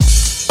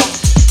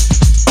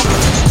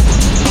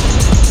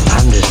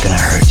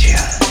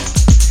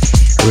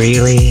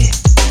really,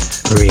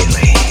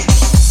 really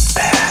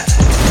bad.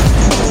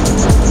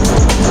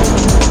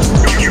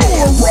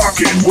 You're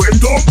rocking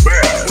with the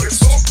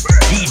best.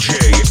 DJ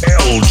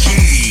LG.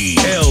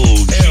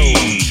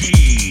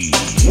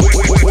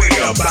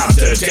 We're about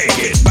to take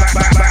it back.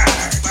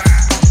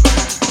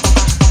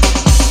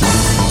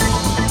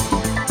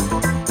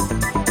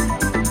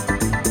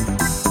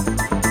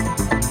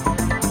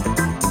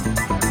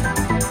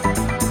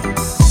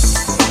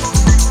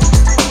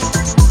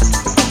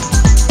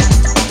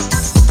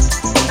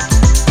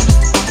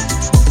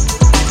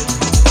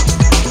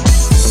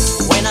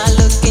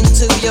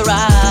 Your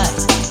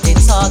eyes,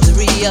 it's hard to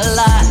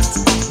realize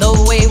the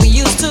way we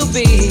used to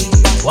be.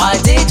 Why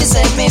did you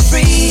set me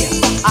free?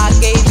 I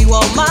gave you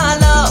all my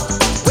love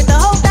with the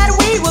hope that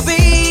we will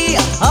be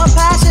a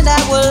passion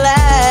that will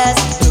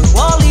last through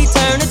all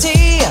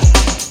eternity.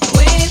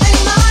 Within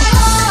my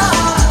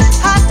heart,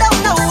 I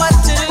don't know what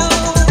to do.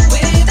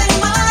 Within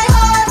my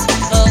heart,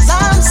 'cause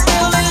I'm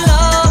still in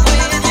love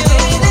with you.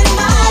 Within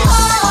my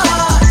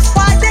heart,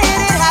 why did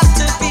it have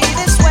to be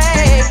this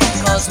way?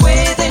 'Cause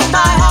within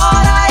my heart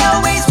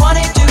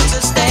wanted you to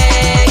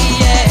stay,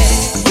 yeah.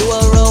 You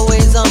are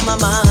always on my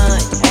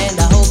mind, and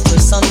I hope to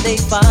someday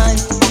find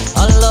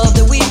a love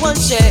that we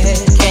once shared.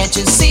 Can't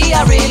you see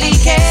I really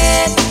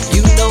care?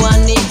 You know I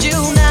need you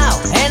now,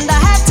 and I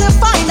had to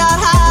find out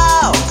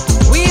how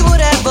we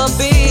would ever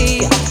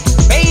be,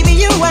 baby,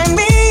 you and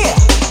me.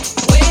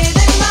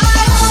 Within my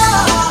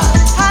heart,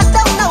 I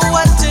don't know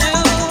what to do.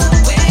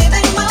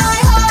 Within my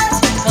heart,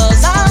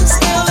 'cause I'm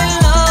still in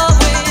love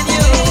with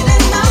you.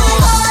 Within my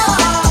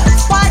heart,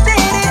 why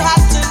did it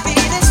have to be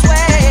this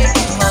way?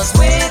 'Cause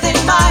within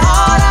my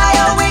heart, I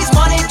always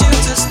wanted you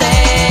to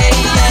stay,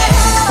 yeah.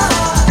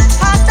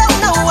 I don't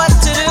know what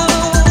to do.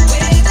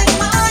 Within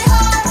my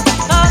heart,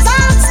 'cause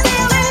I'm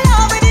still in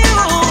love with you.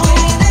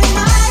 Within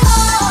my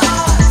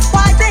heart,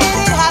 why did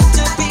it have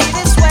to be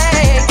this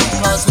way?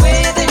 'Cause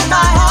within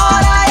my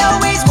heart, I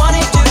always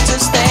wanted you to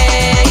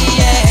stay,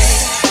 yeah.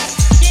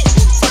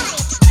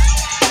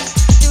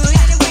 Do it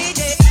every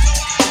day.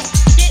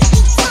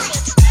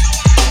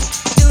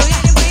 Do it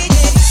every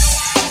day.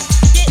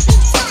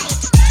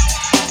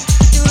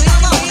 Do it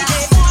every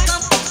day.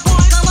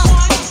 Come on.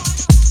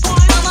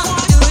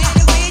 Do it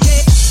every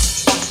day.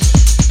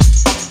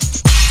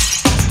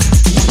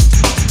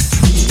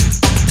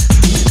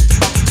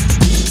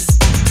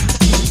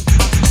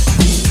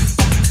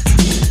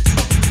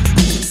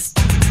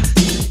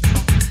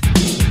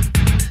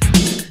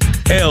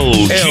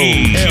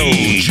 LG.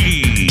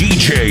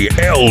 DJ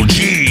LG.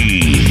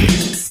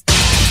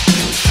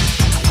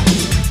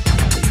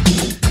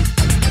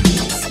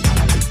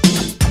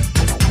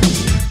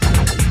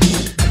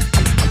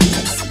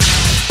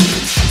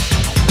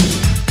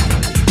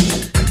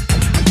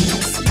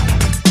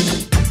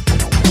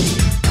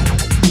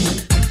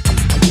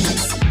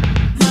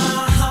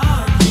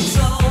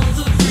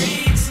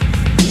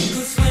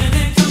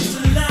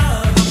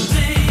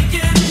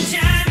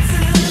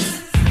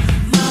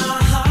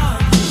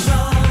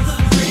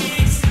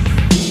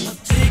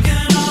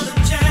 Taking all the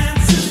chances.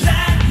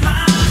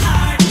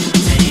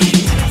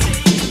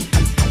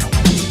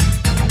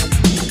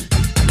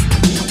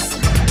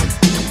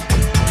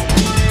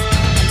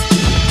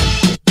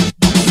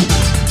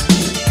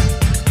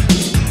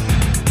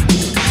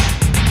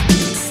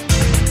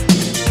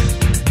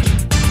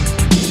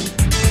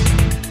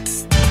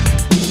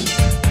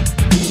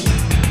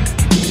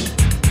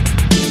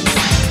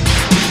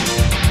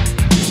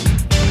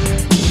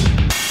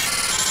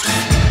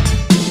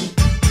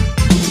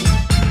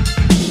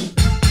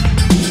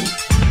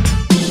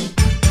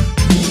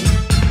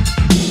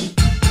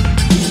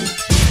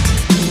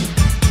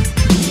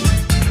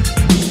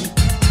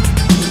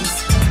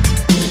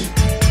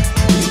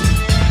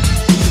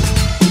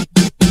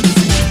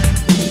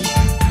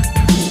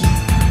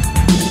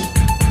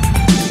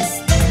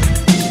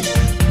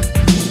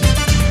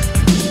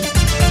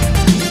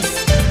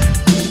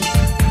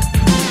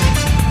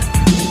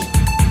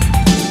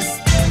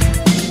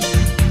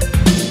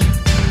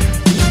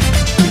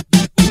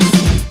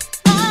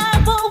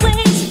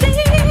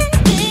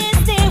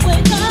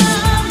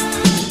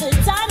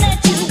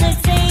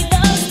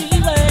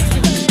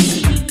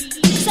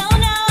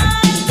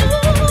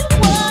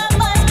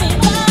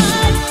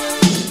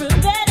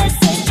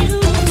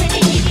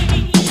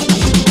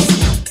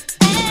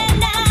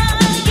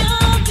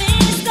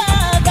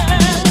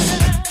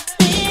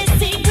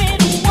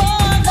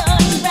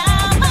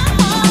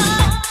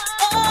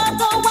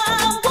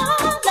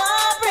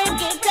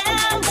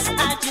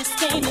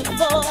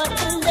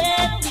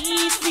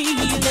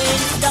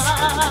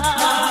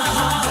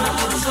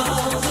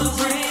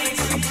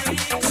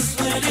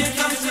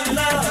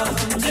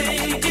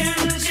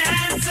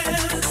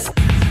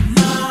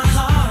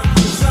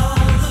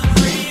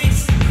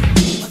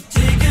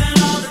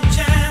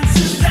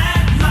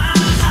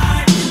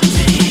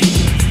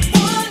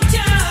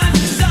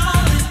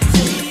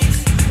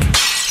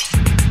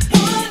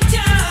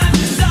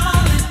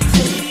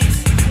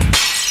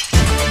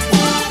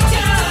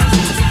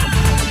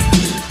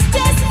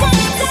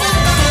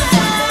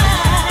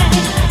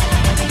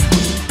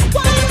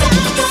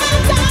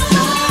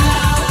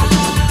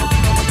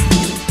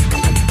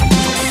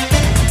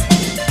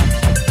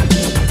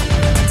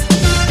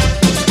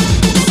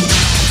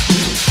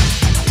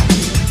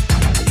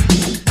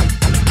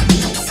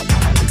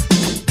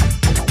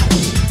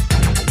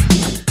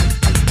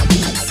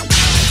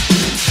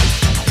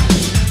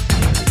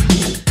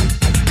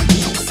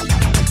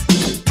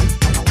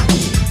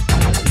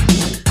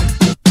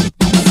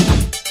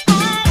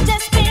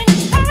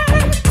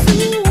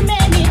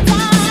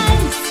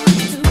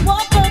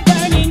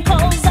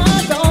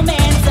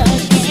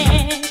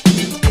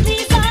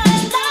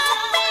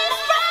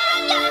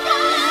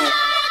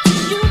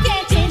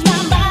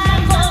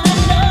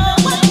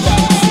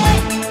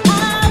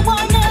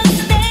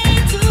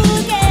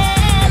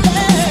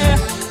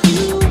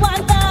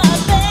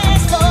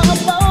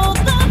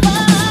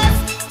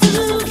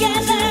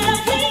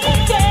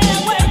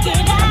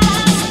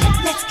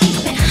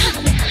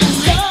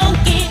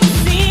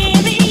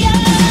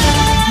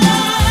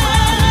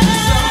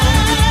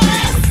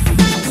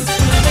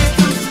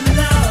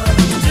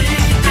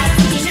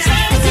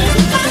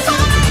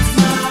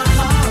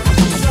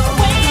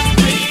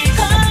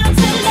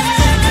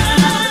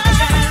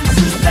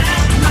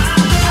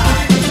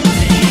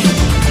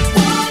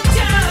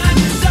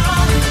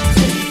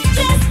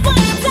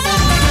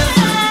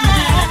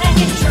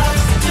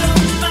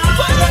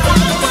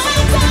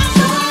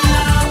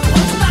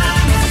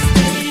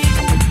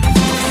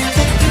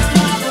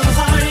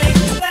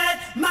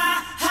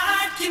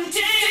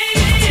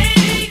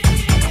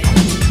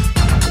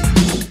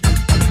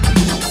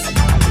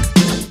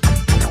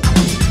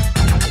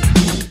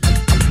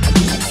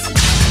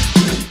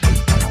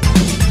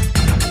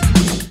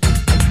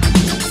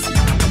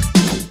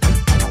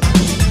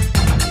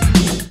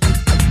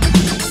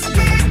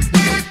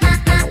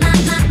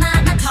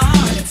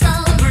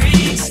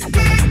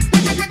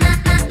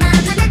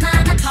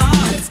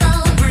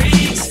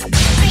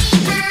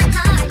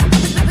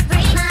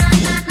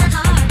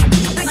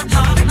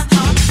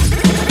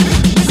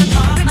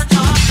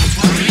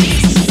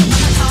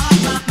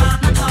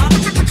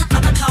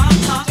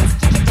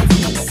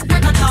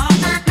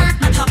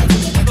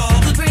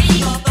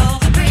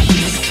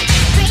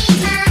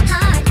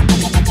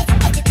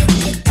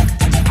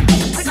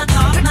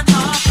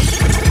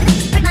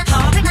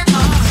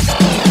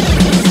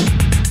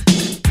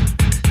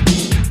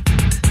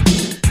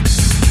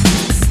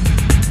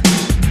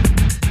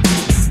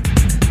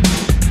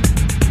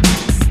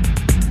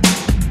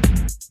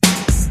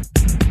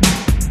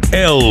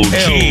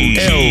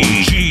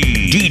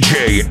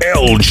 DJ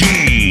LG.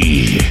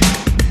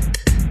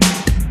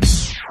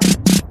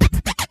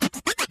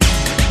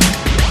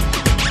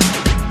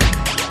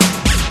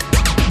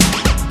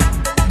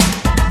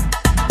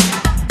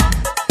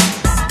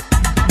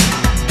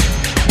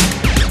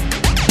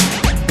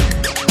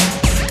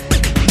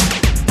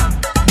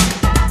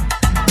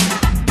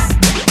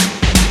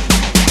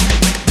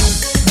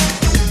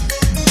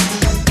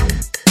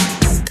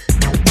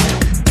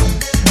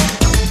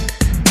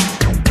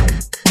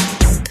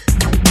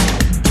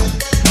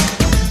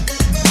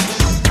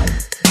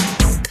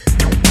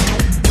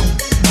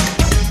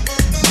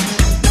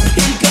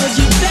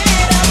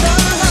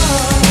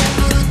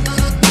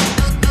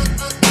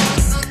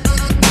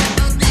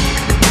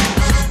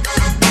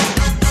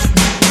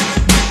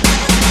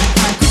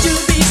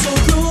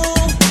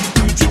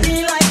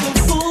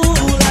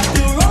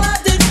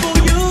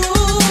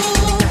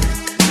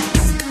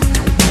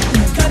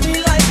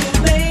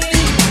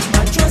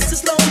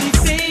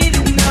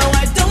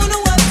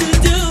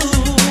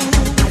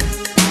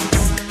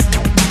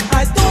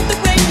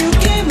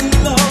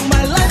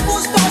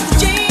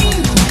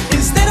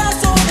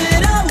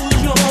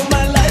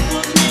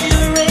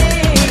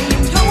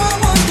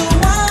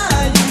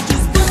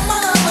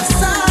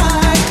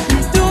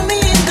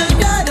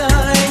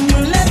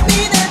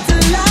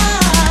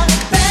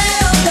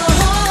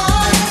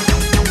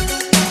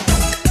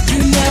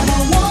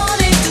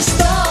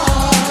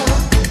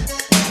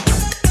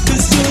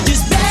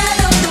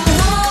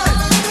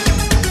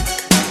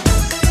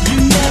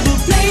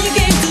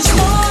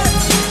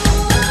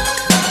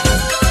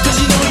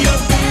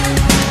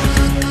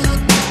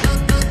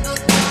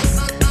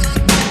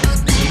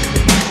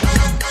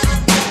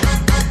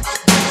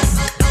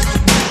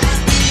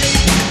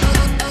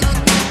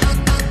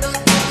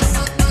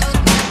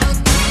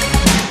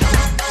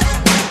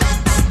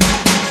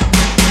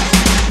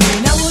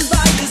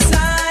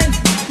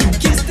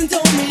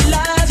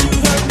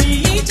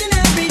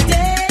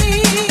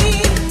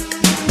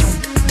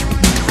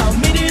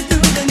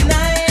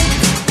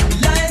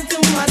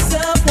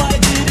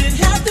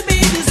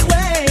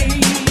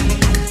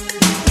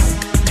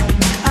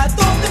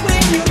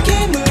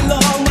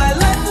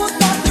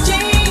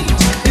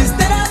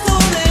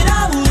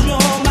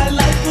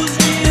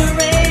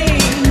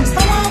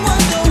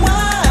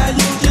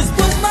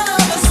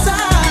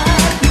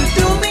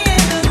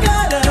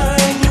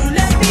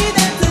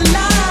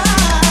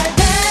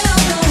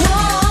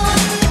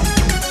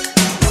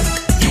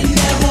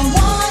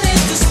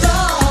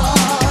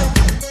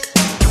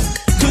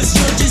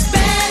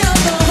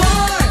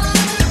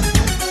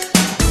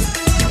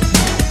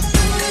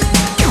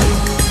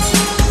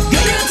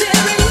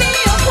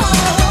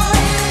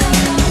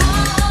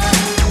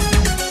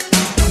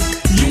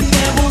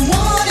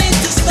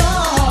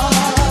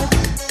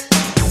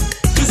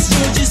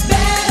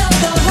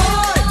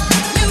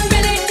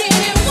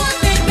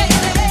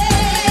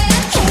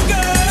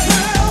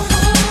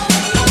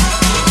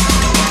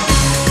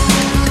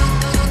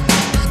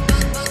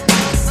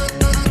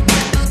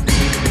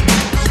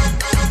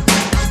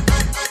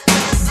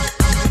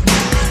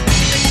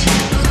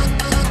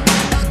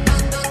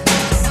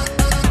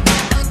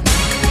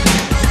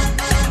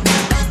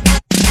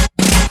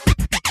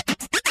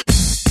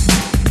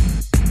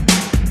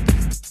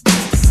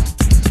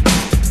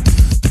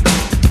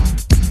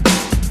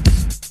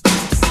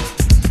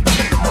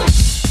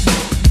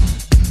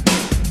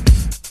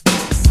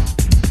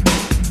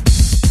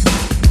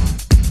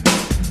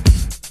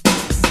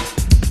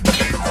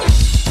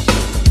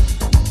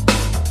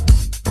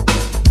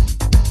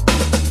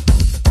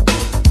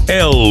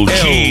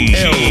 LG.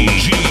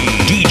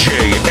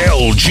 DJ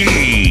LG.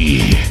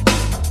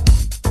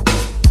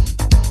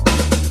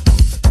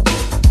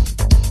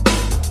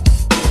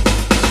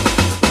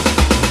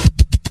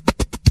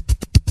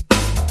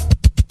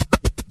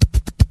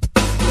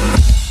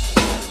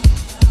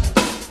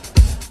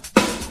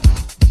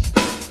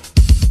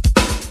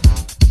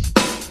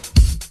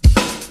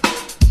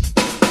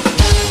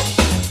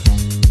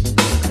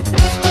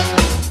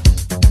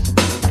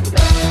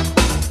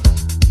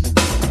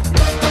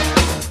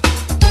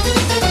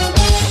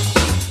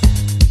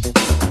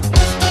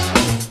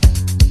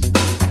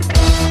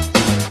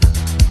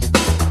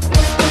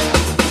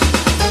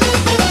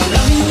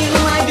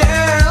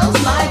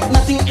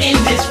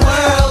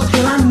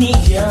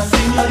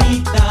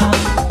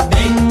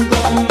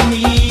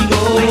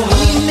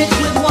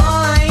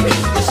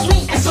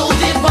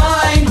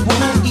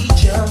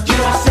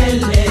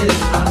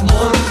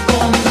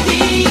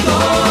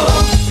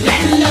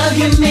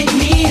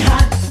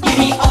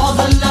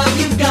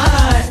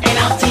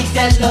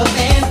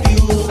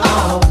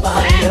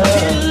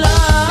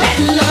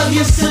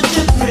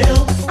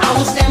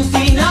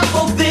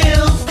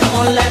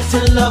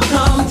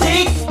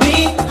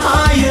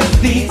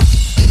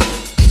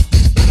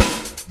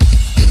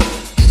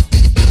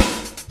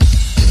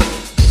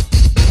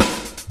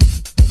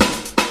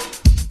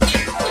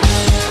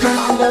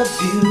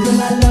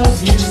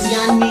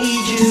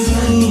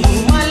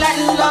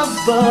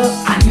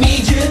 I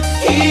need you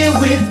here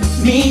with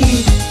me.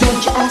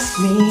 Don't you ask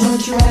me,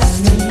 don't you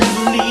ask me,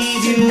 I'll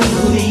leave you,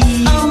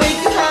 I'll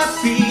make you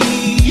happy.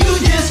 You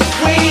just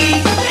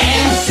wait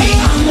and see.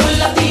 Amor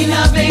latina,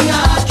 ven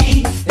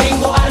aquí,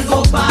 tengo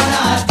algo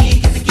para ti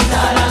que te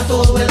quitará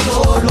todo el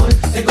dolor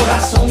de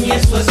corazón y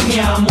eso es mi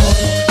amor.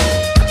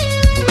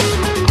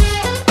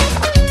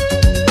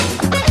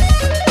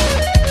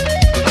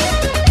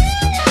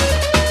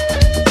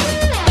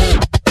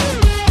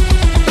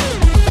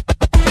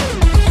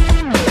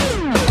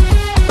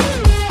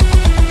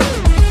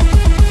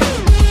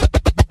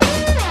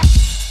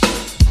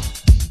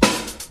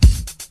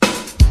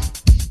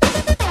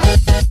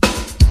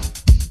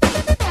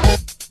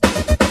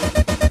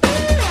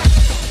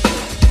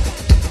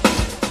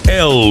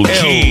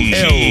 LG,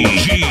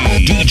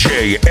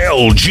 DJ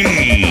LG.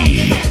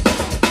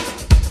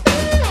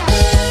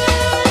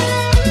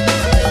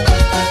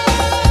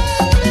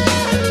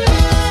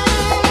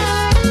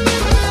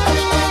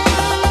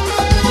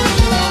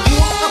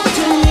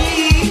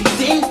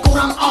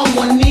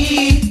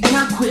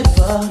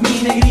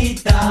 Mi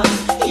negrita,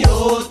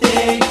 yo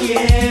te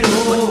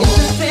quiero. Is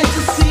this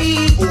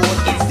fantasy or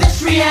is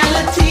this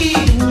reality?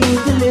 Can you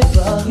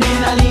deliver?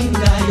 Nena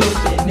linda, yo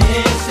te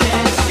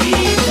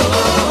necesito.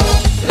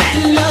 Let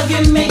love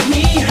you make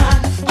me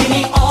hot. Give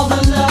me all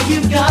the love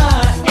you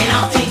got.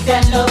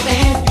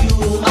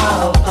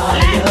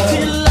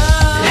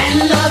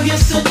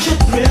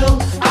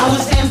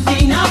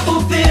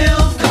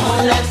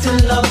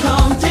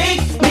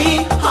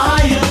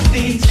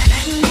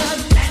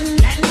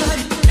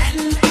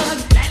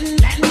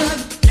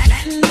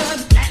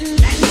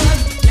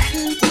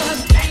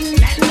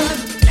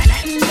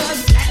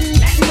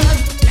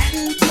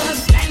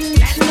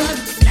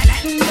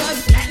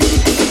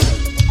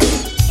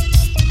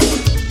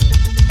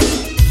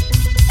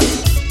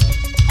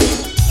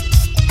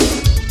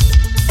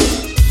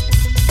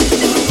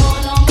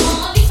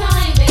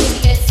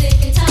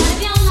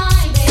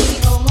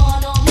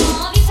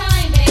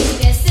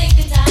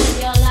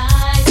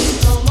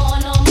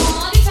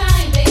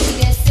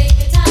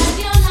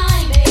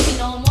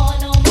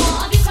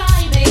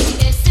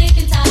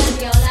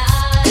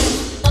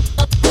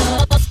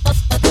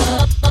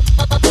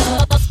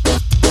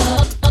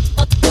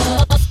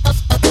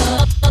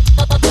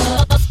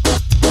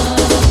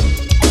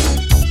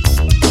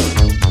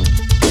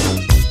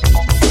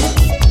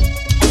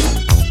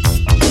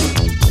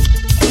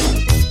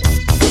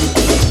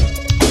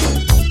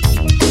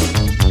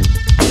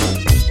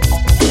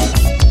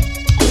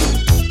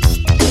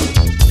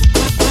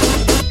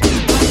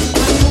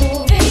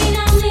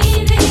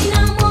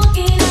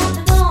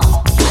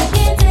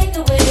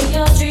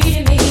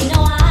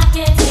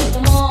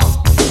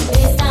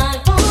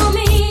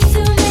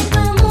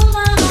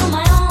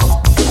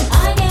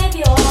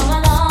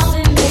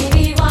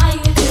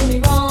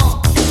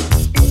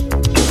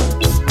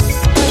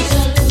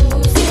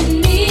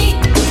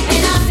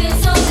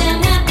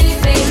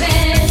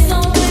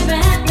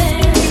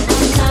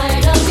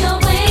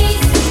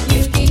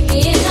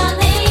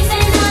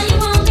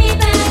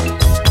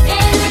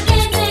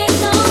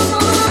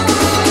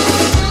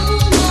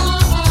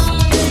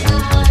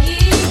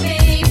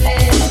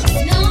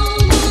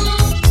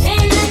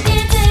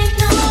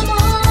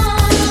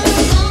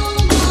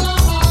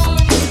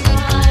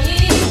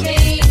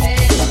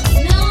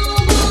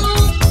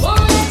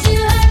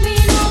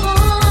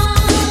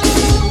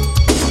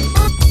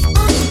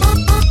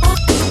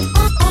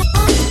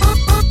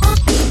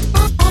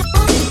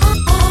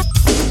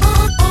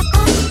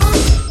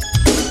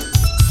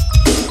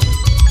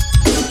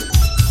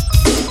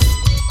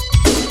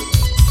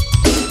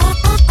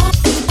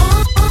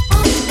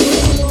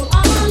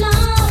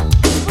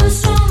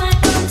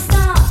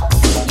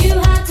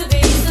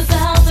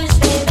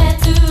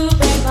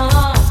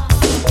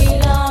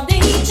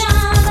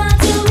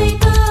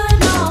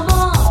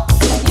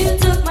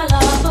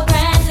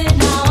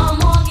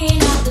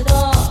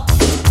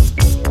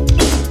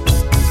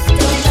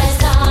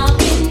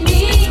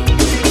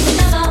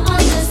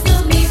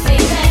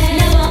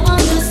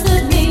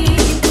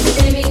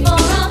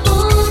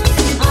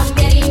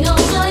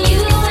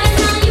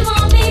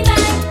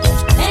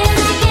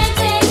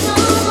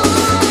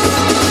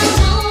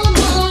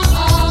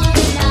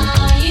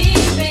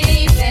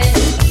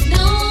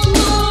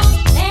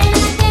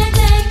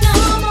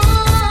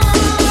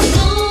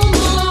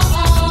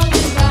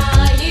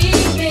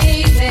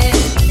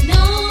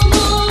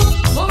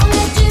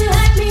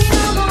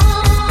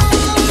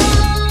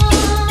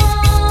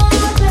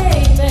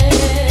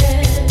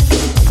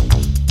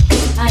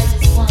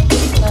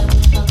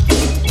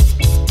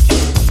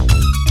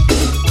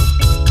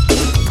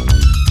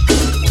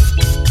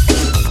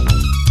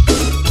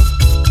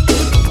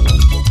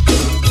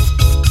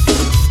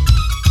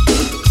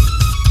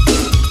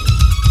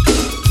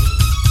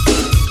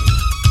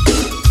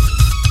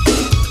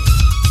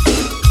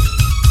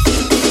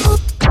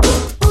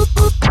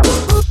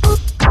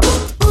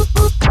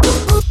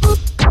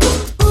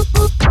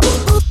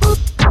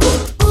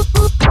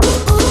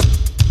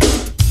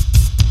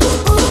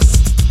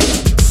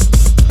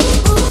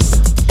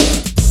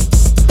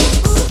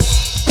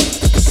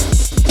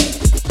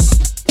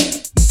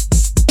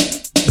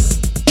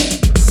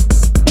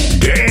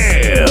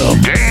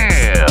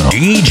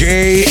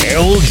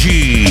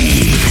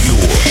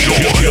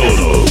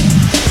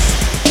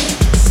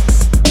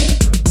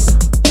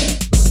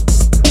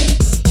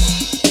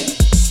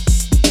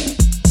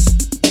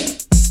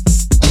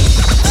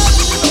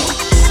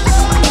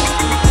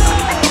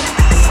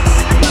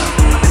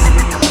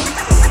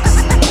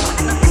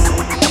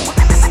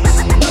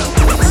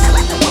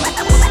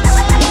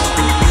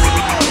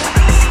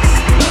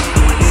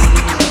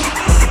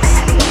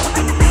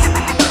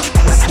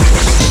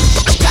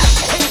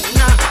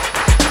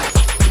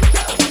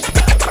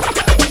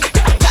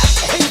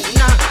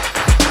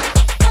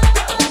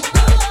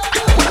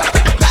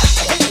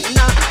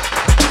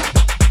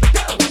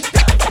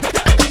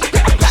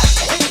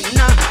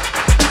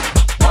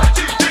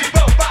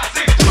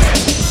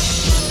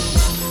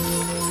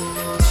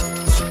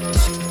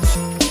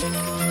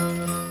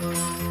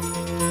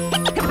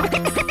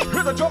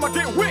 I'ma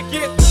get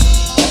wicked.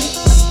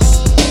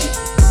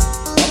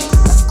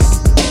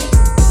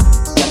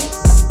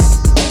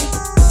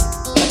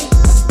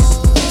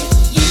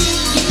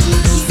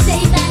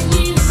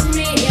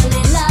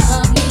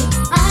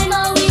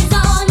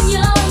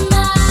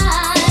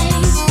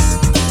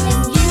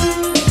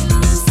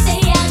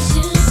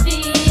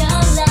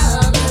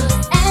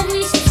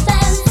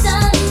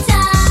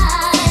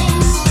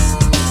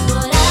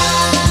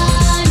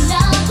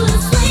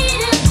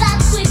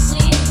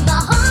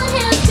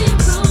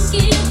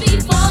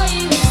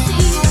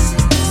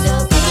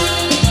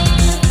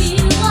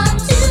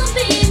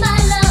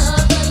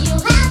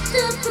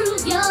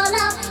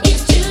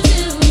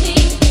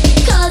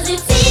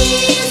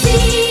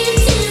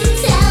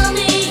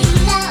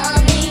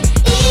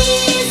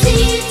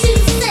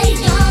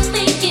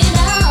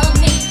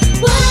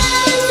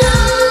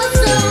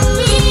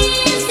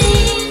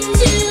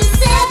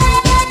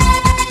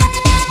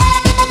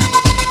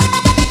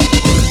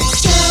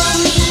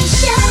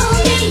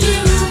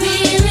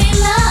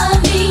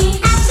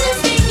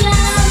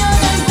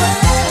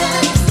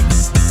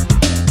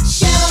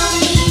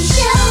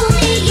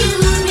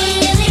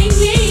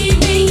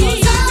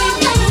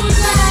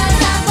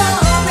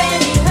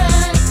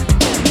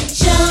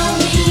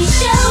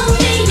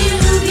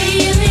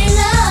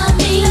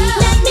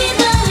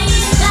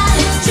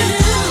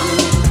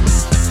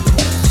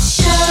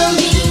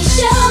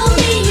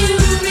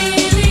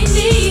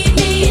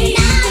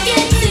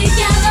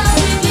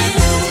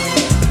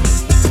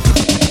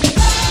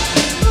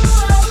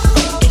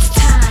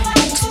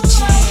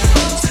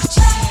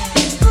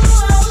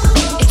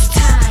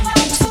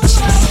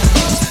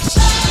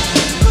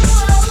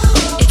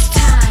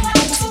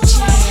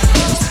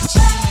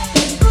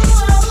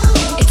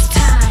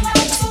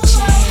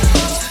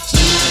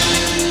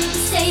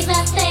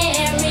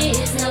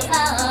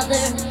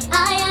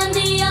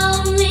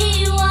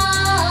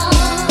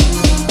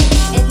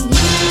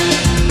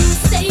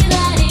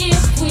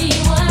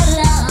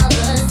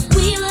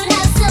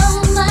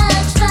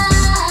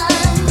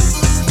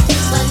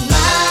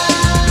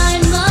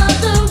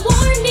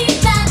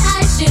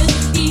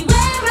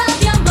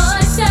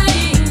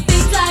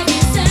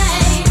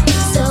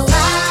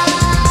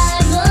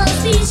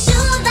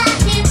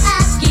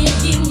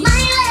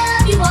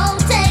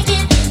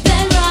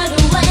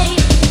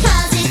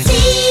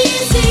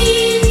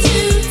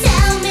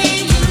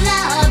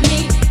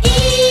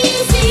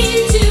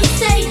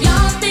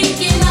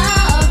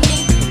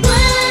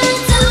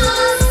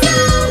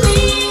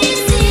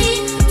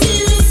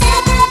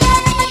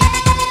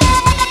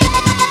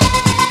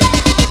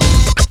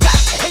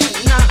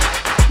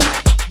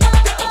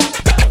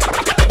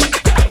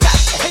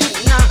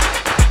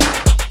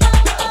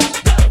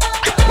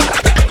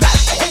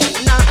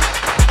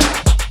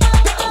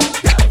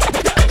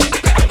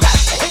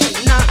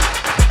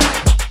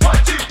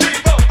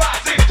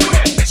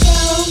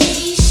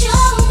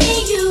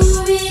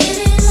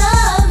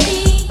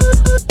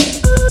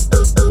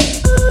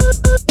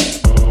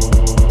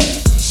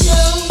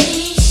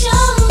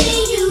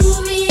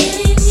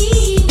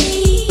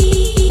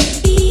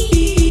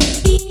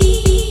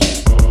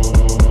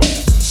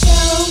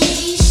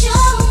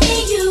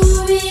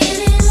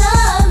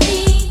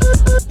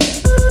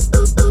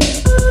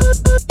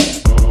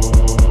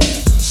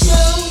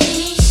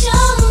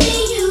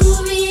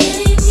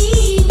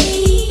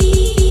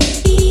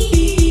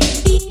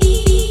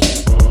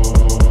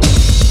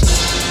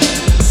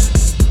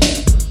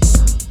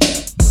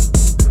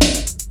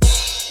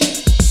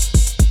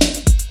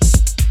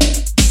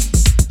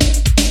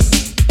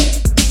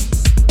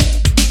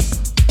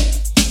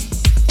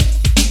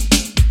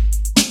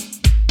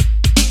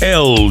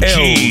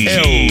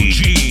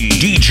 LG.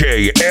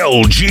 DJ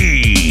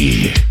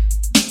LG.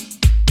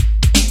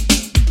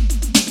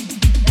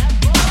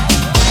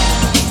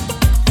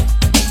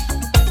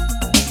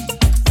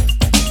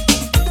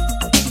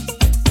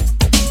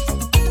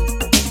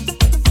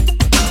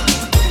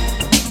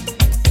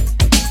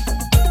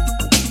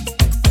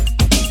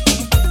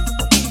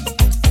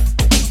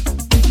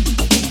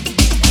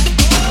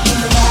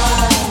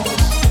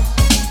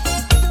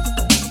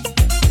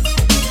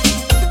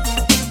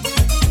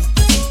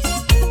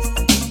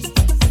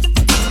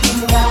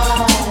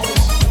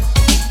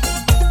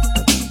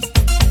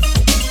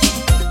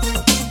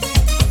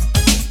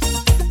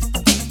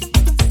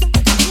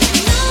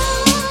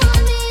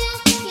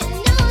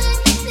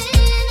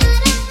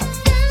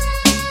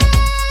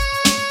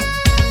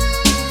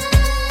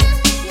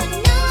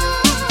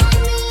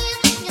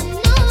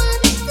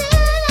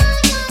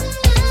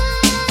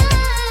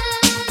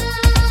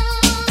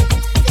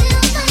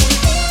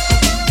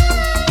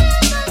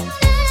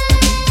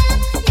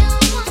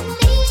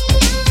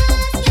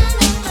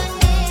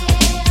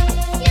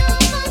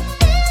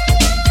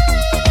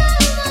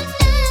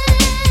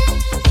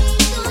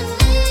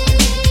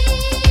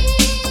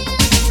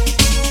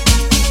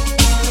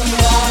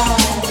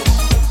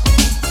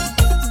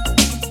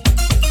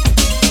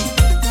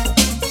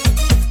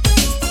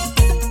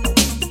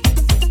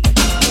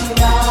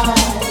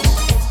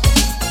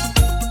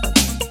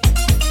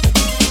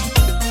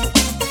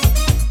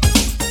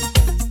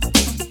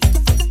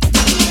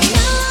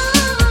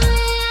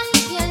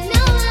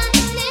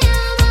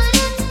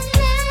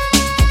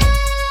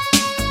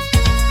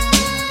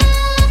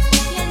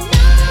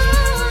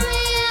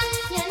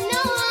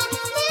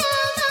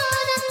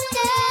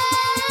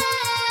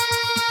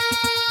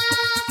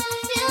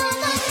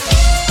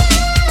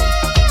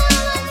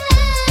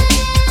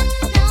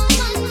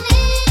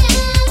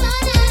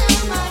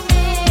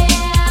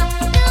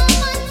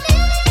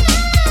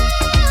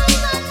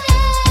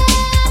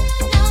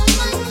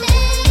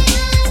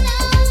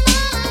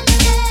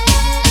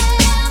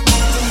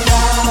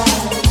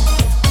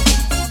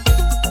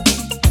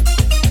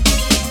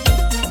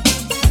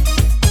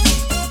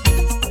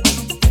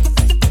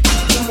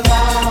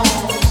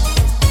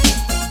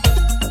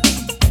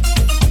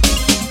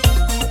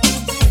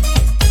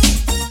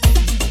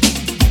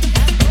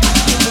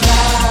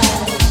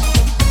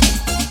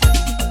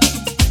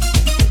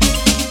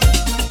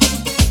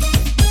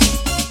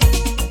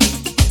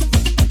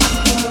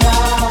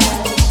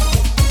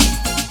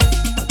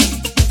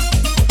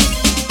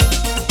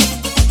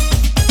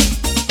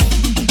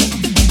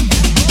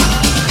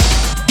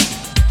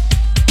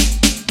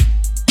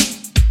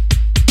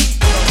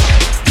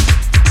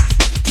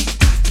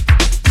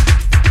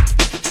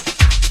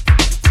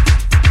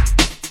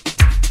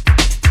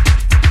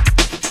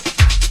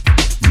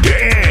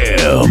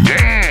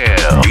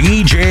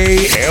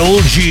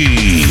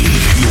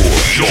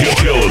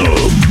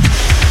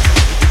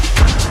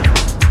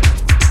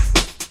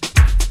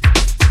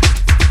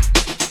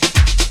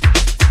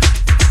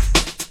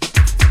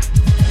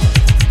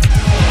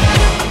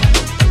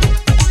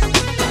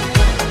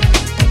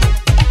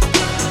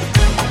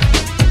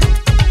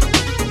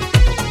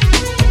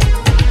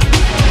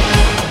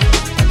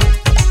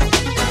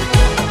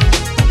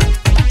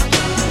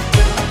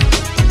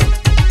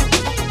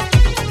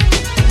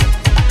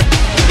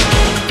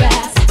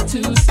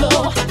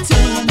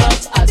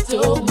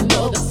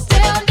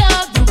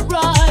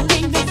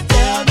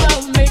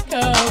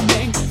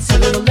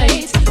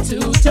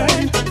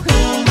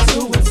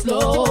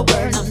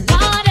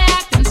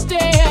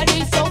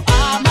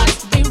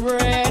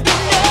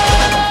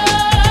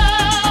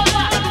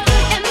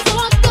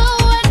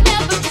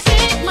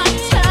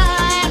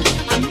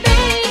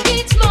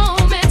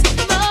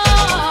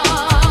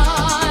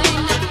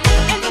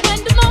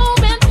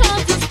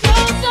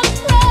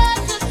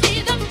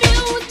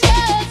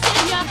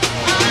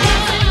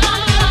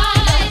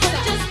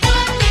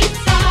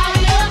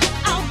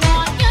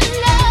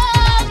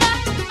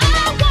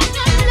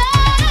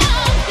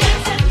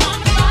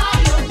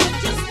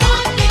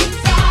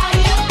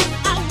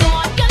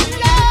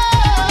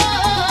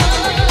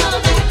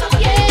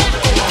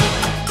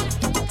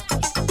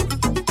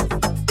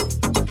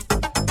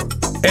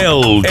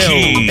 LG.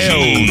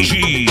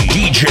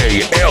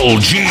 DJ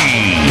LG.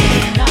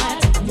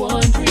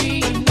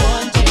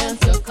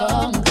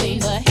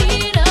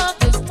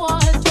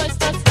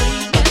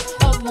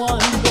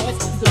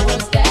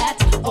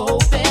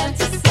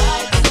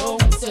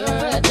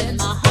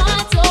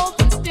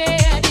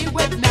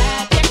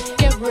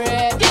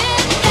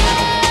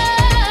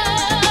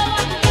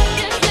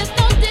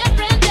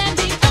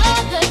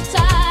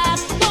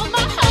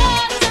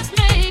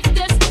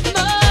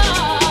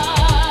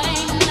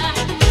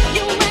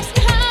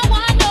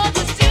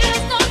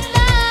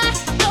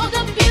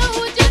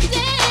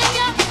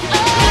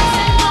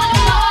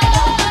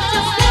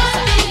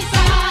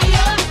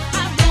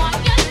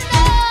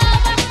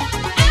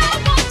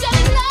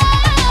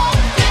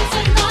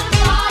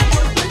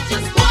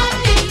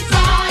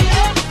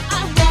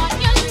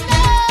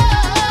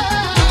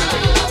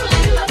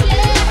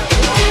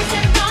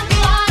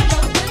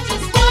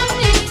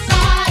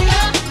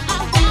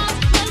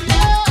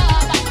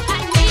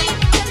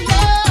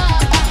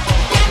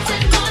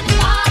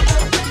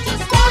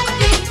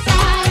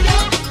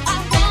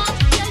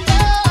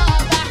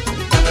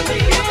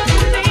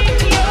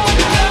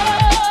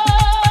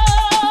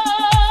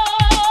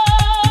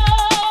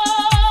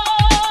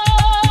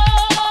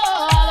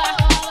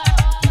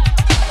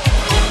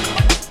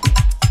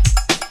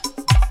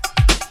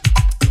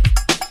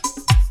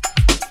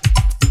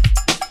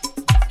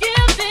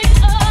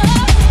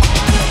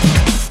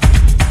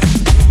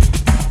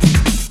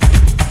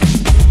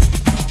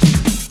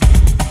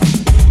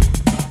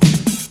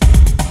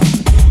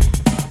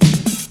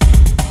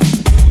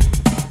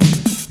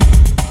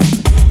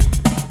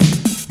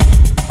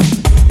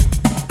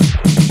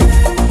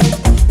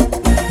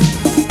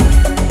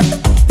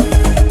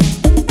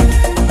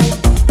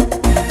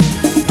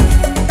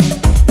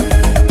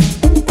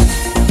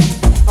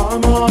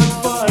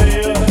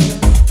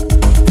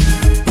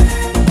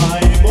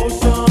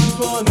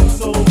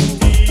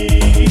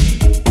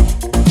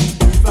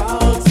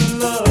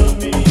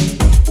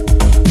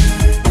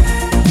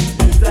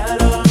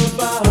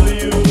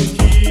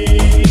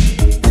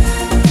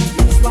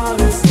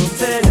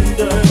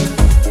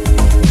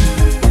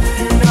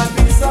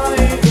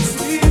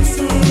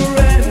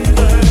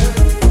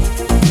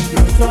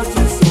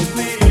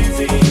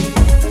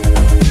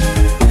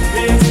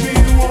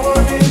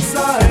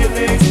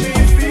 Makes me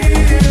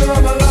feel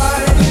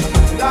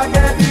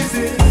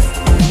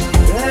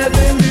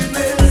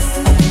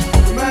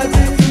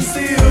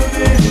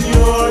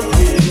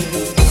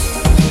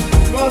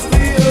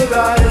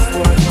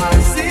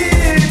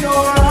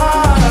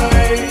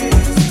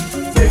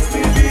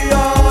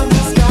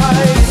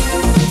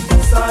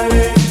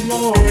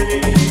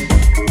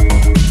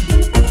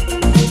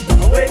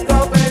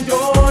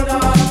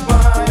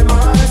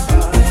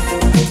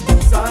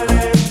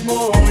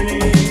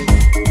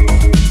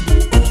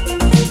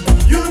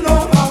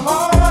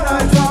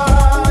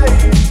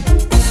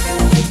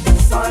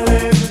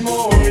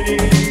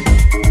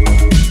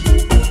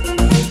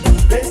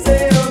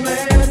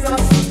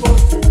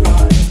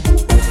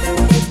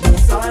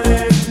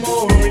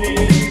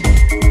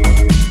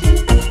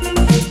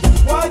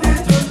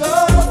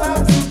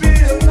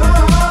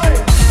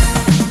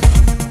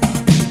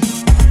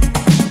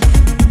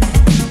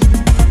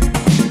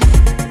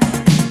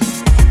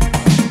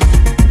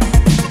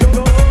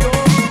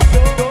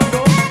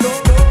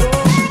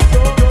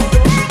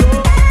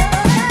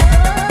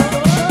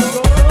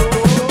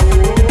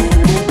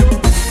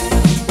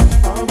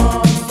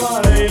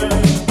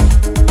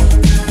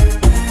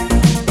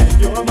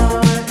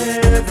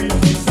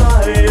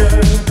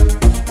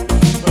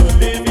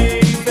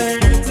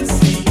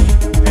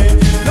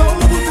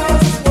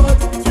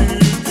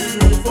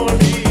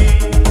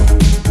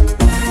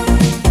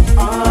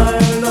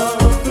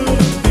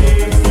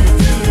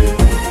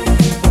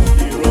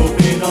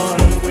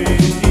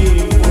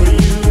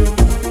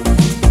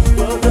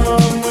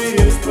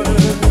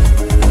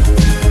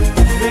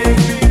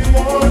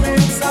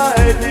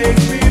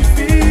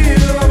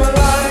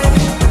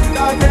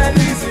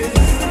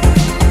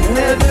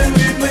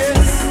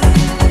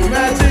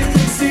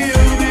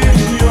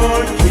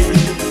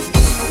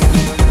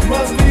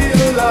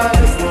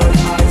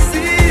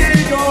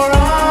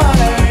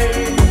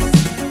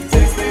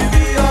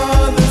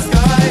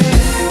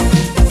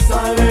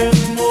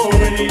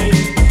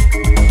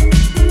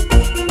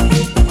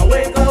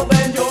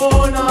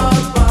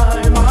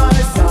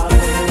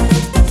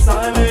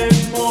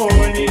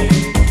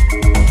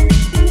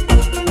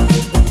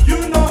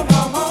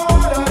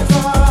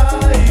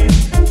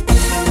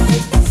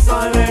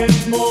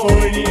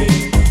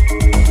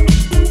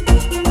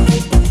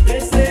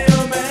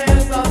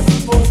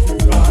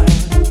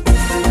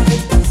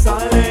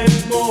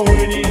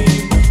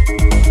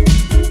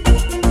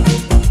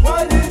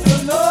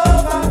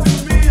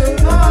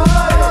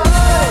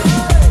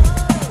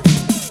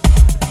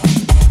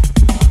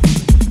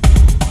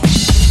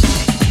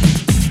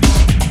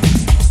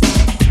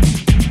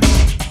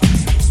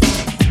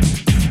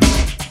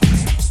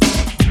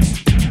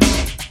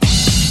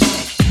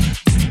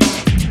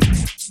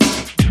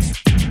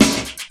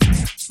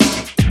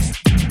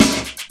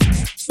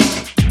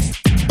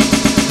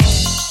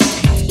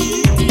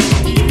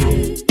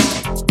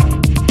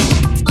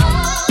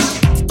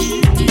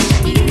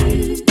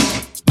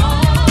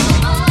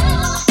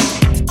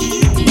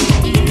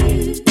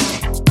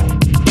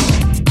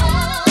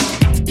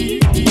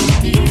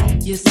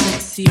your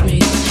sexy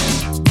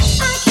waist.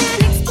 I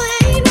can't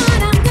explain what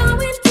I'm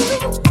going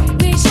through.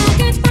 Wish I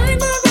could find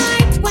the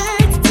right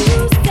words to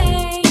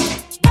say.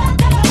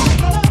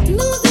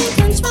 Losing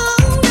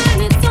control when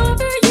it's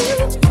over you.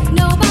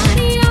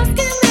 Nobody else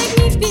can make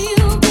me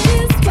feel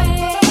this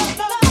way.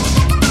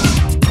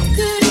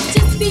 Could it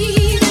just be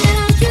that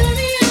I'm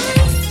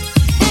curious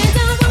and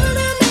I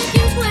wanna make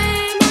you play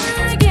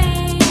my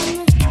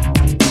game?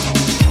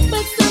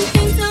 But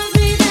something tells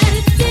me that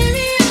it's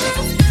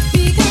serious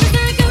because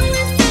I go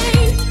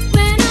insane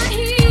when I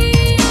hear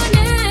your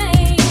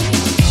name.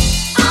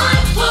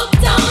 I'm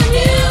hooked on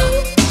you.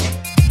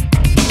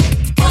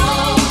 Oh,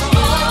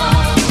 oh,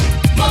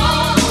 oh,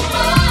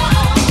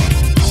 oh.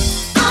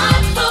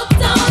 I'm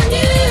hooked on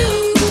you.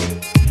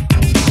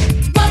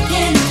 What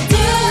can I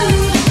do?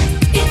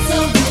 It's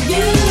over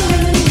you.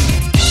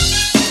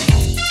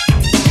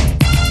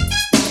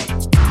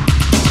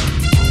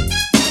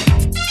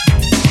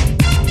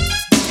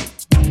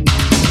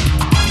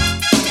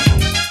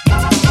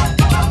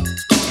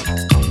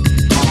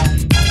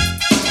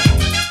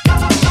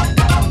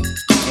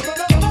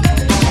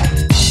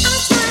 I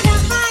try to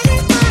hide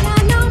it, but I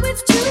know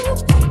it's true.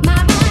 My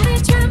body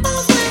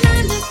trembles when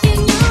I look in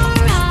your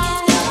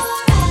eyes.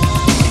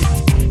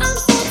 I'm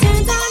so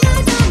turned on,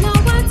 I don't know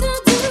what to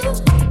do.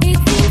 It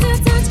seems a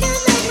touch can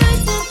make my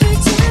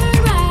temperature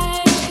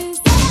rise.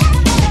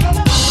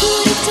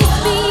 Could it just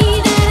be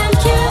that I'm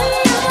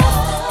curious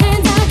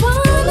and I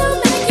wanna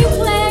make you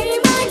play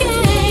my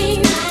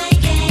game?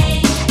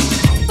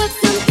 But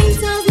something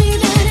tells me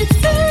that it's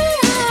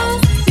serious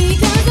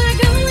because I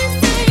go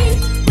insane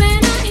when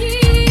I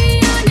hear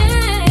your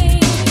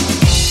name.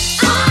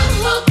 I'm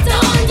hooked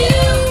on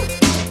you.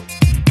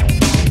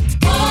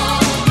 Oh,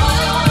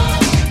 oh,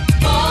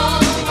 oh,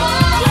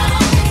 oh.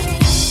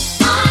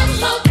 I'm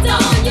hooked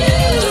on you.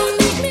 You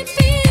make me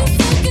feel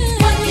so good.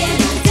 What can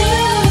I do?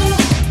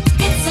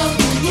 It's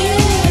over you.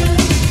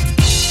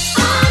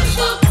 I'm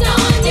hooked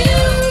on you.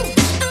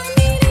 I'm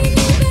needing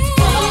you, baby.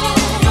 Oh,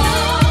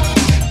 oh,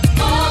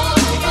 oh,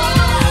 oh.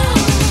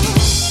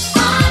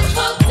 I'm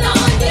hooked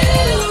on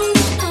you.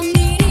 I'm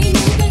needing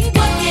you, baby.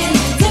 What can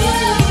I do?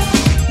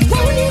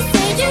 Won't you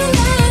say you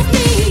love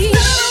me?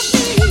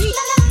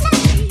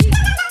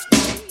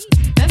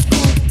 That's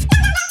cool.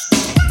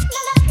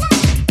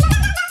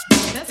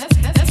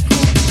 That's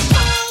cool.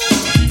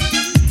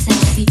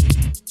 Sexy.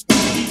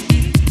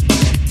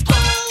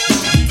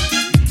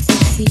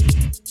 Sexy.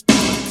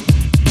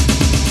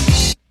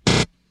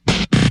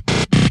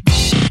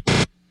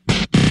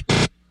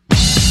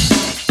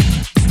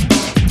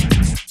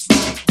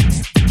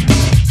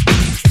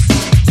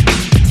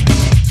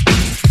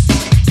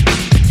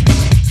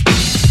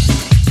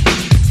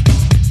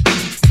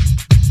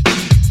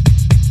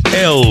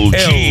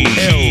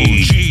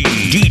 LG.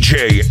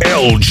 DJ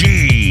LG.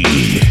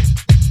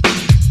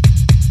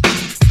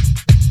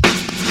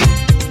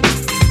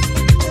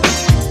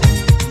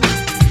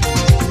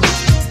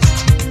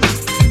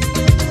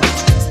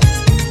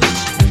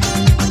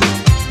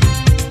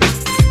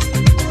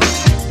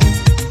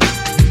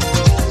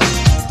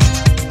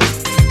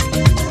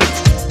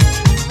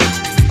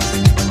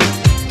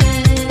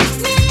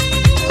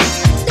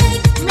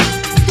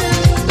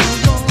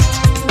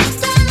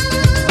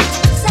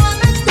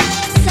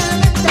 Summertime,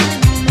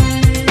 summertime,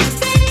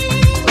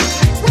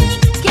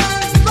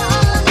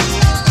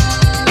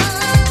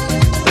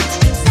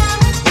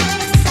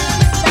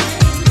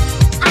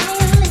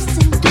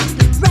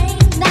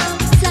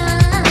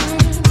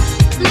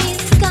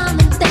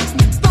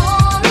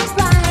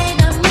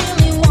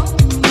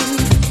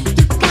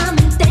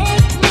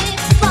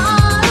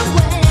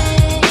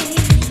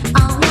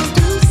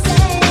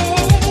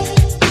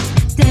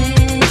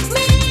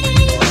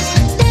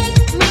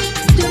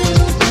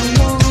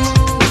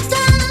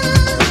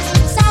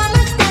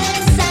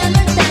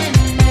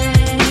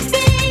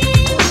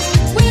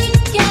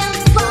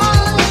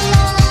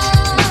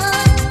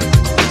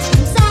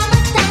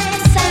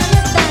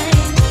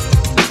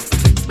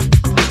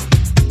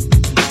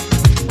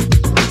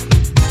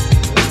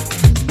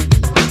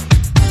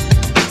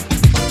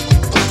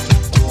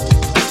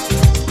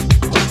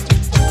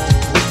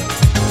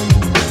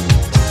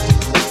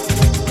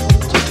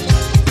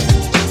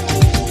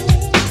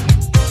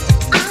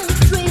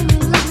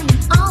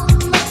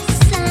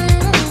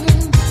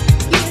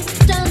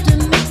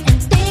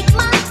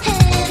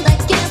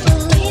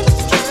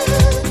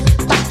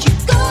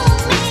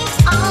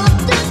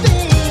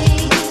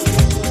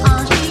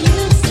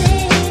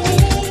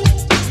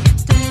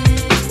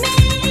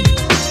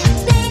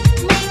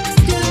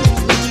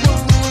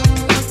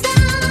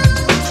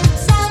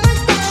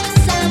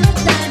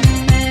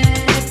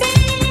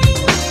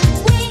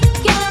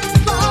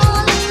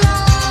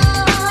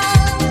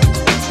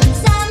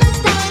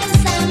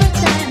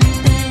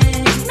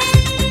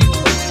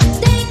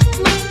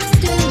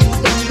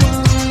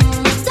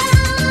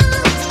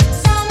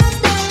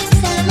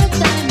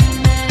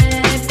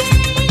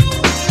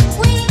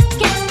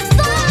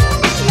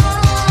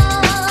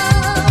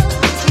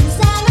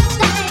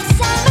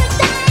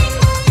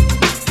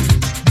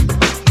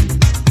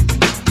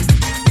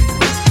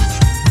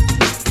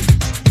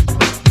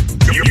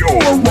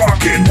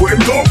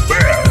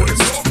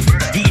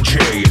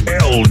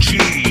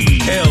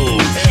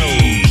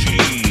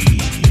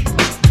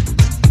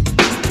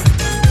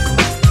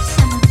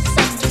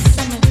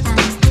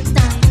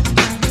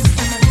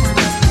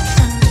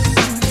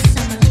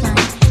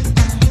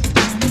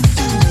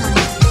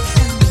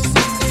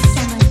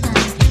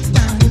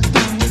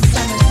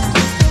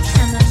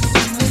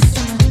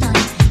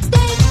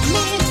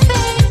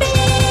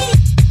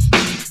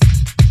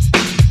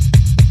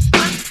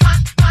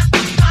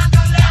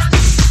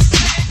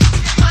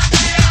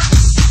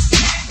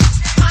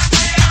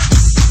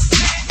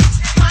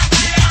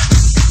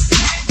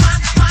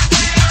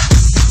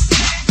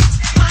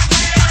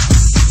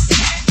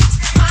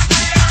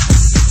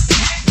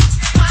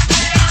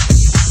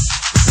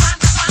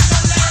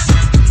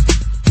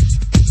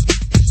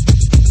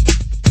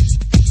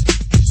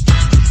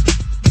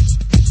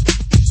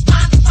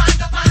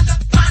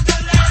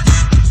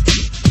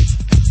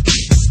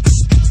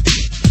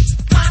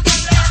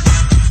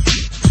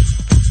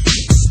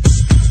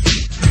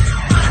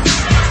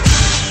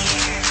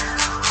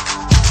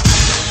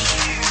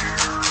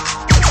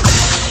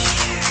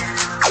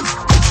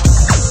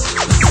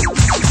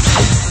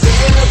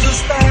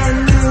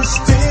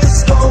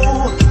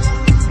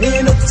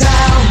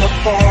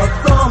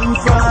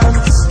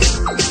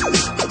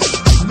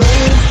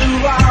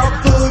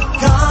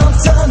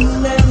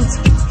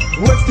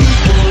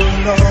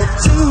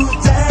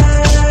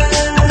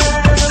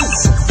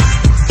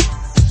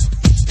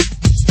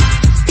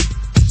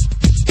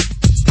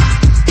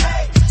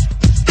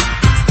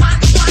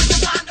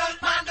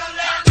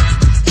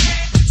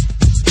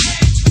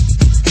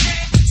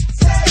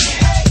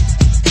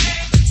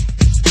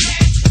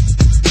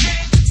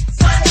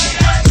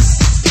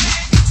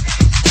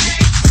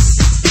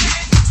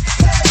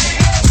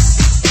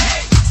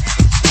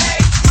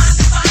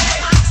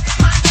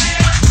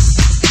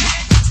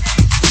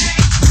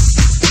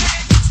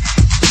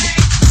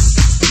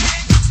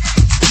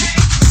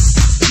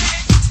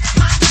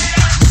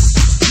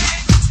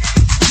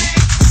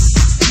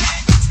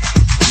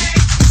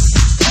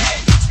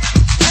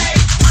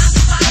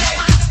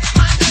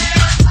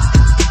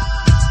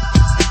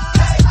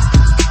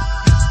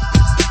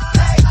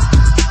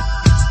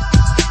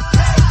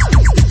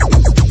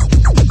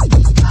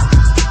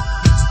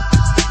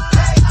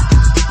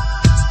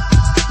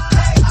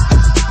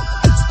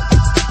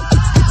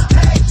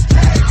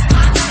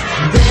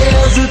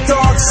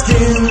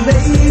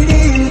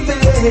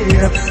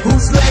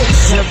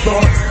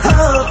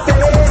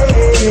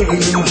 She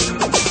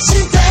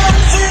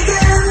dances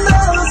in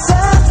the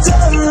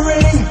center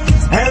ring,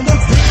 and the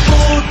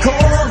people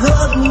call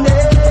her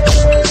name.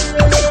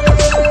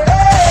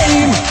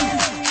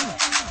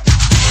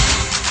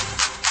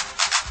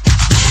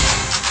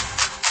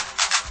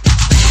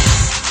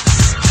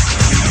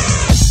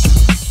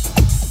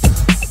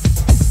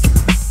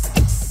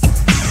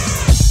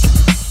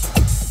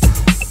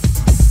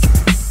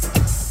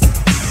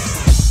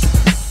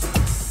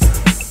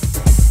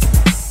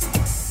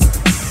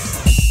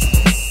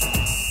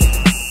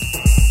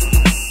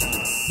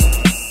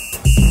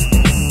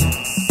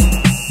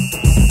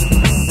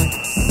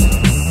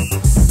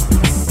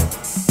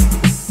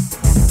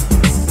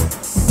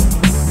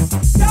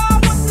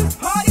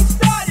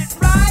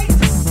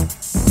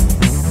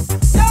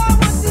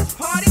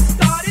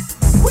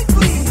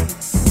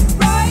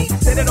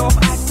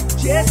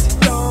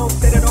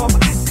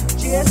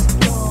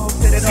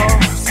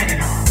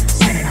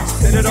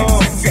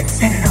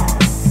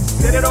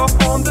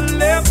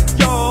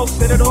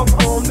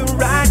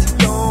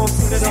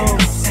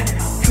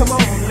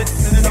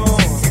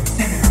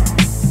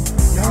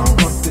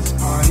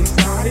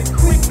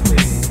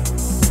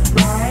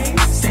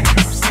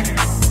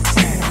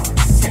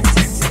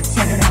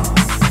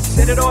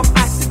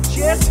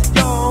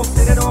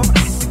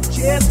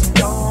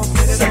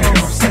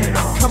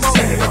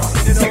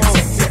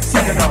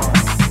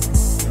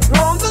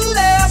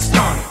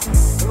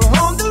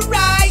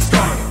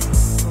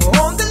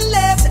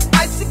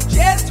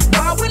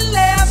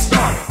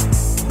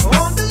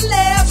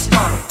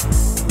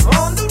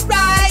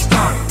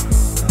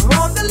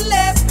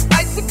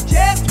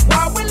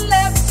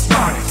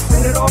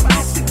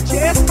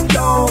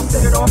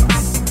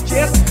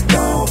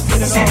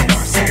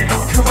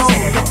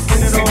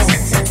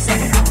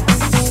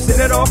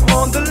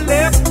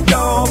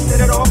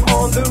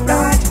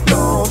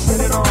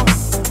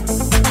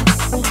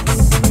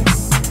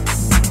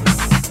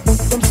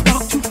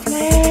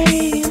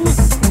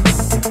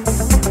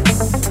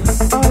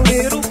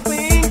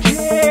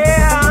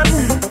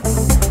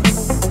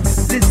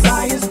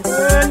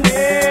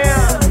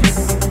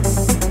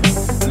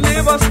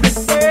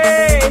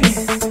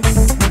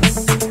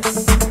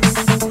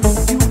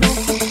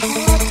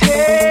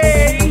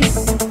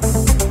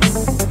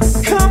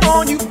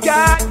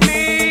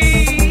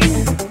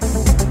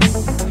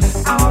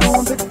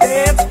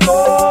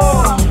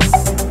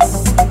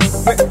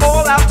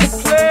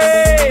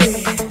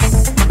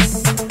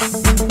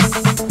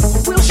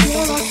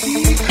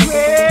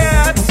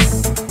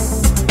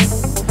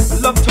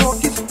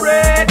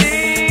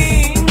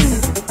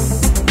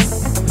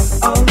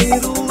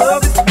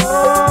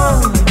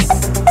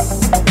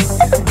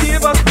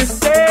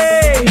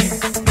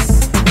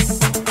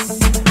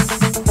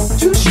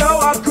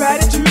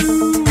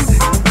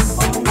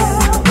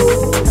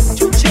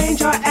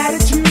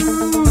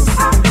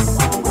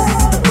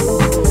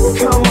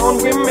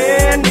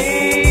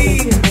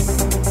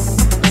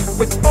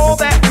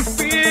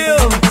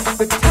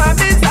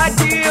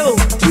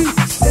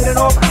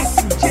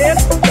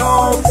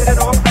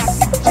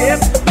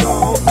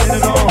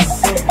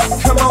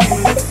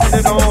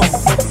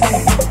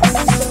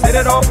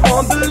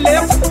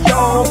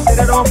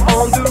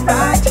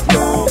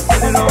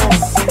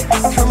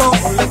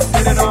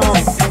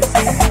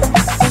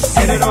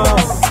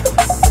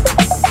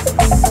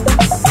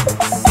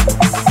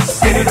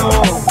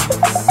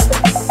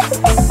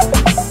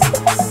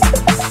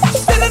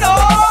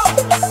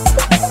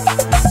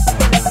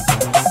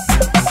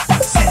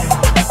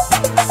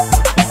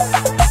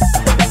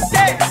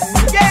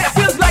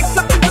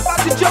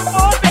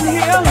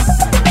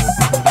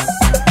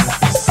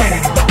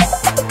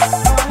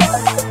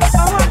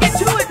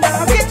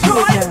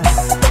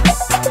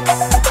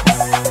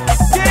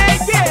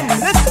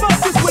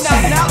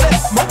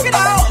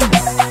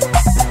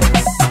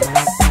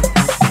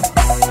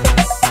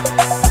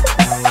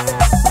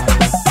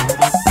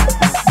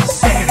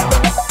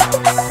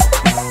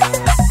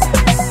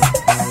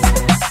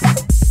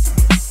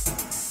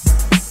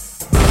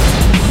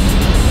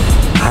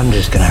 I'm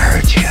just gonna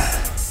hurt you.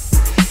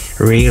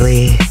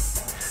 Really,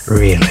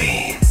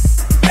 really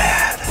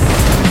bad.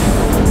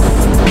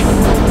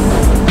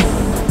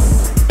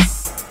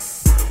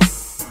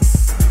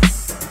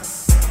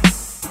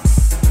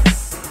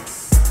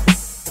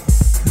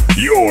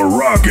 You're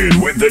rocking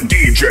with the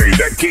DJ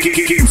that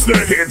keeps the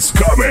hits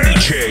coming.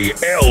 DJ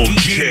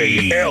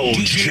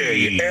LG.